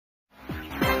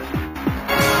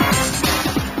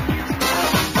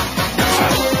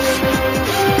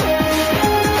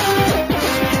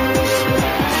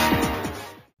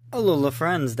Alola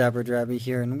friends, DapperDraby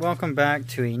here, and welcome back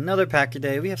to another pack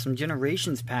today. We have some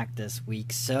Generations pack this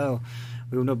week. So,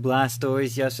 we opened up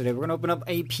Blastoise yesterday. We're going to open up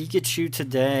a Pikachu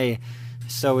today.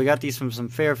 So, we got these from some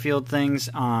Fairfield things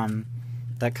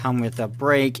that come with a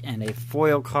break and a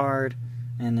foil card,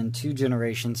 and then 2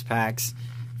 Generations packs.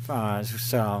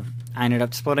 So, I ended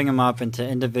up splitting them up into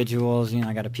individuals. You know,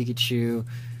 I got a Pikachu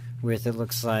with, it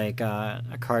looks like, a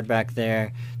card back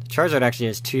there. Charizard actually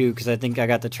has 2, because I think I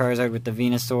got the Charizard with the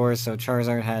Venusaur, so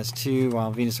Charizard has 2,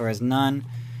 while Venusaur has none.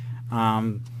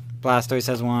 Blastoise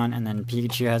has 1, and then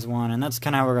Pikachu has 1, and that's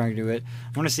kind of how we're going to do it.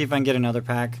 I want to see if I can get another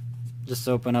pack, just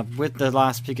to open up with the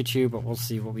last Pikachu, but we'll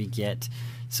see what we get.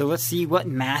 So let's see what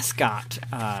mascot,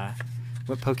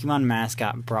 what Pokemon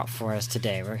mascot brought for us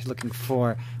today. We're looking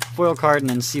for a foil card, and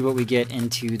then see what we get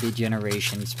into the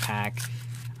Generations pack.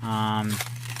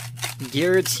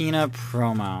 Giratina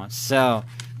promo. So,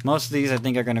 most of these I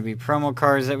think are going to be promo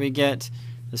cards that we get.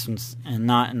 This one's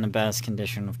not in the best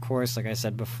condition, of course, like I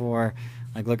said before.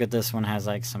 Like, look at this one, has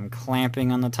like some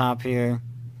clamping on the top here.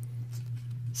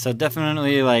 So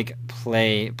definitely like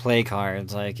play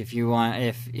cards. Like if you want,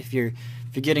 if you're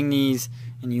getting these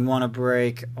and you want a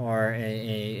break or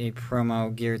a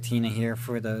promo Giratina here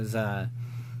for those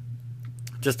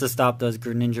just to stop those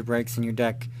Greninja breaks in your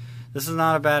deck. This is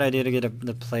not a bad idea to get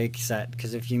the play set,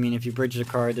 because if you bridge the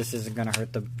card, this isn't going to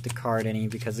hurt the card any,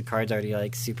 because the card's already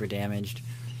like super damaged.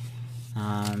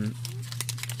 There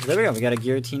we go, we got a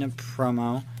Giratina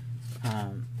promo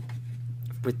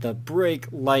with the Break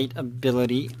Light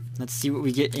ability. Let's see what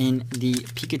we get in the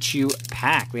Pikachu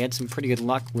pack. We had some pretty good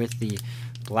luck with the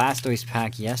Blastoise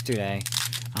pack yesterday.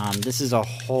 This is a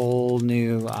whole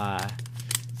new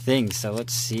thing, so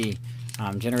let's see.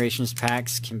 Generations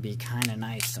packs can be kind of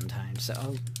nice sometimes. So,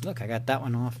 oh, look, I got that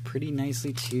one off pretty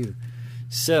nicely too.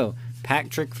 So, pack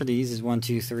trick for these is 1,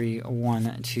 2, 3,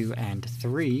 1, 2, and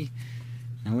 3.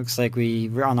 And it looks like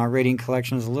we're on our rating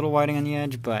collection is a little whiting on the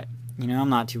edge, but, you know, I'm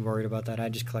not too worried about that. I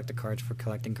just collect the cards for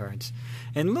collecting cards.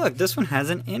 And look, this one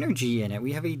has an energy in it.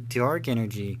 We have a dark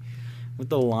energy with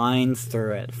the lines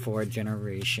through it for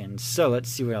Generations. So, let's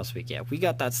see what else we get. We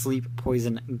got that Sleep,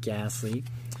 Poison, Ghastly.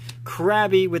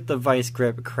 Krabby with the Vice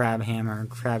Grip, Crab Hammer,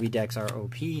 Krabby decks are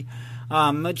OP.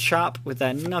 Machop with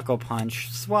that Knuckle Punch,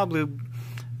 Swablu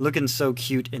looking so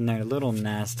cute in their little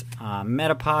nest.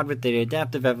 Metapod with the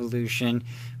Adaptive Evolution,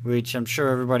 which I'm sure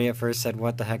everybody at first said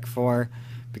what the heck for,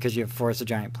 because you have Forest of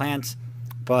Giant Plants.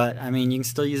 But, I mean, you can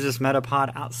still use this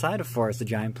Metapod outside of Forest of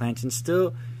Giant Plants, and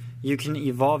still you can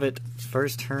evolve it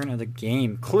first turn of the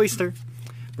game. Cloyster.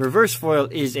 Reverse foil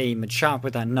is a Machop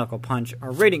with a Knuckle Punch.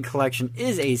 Our rating collection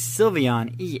is a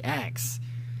Sylveon EX.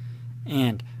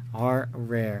 And our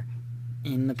rare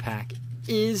in the pack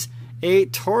is a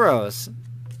Tauros.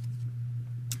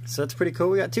 So that's pretty cool.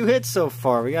 We got 2 hits so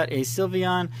far. We got a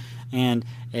Sylveon and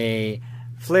a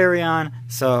Flareon.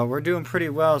 So we're doing pretty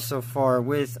well so far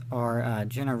with our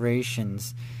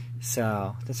Generations.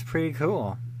 So that's pretty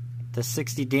cool. The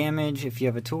 60 damage if you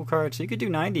have a tool card. So you could do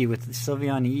 90 with the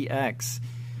Sylveon EX.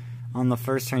 On the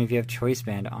first turn if you have Choice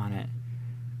Band on it.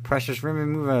 Precious Rim,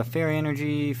 remove a Fairy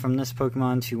Energy from this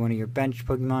Pokemon to one of your bench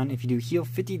Pokemon. If you do, heal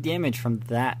 50 damage from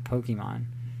that Pokemon.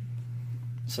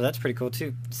 So that's pretty cool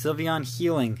too. Sylveon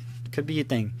healing. Could be a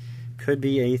thing. Could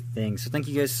be a thing. So thank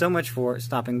you guys so much for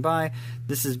stopping by.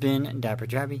 This has been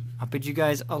DapperDraby. I'll bid you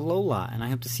guys alola, and I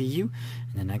hope to see you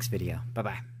in the next video.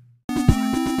 Bye-bye.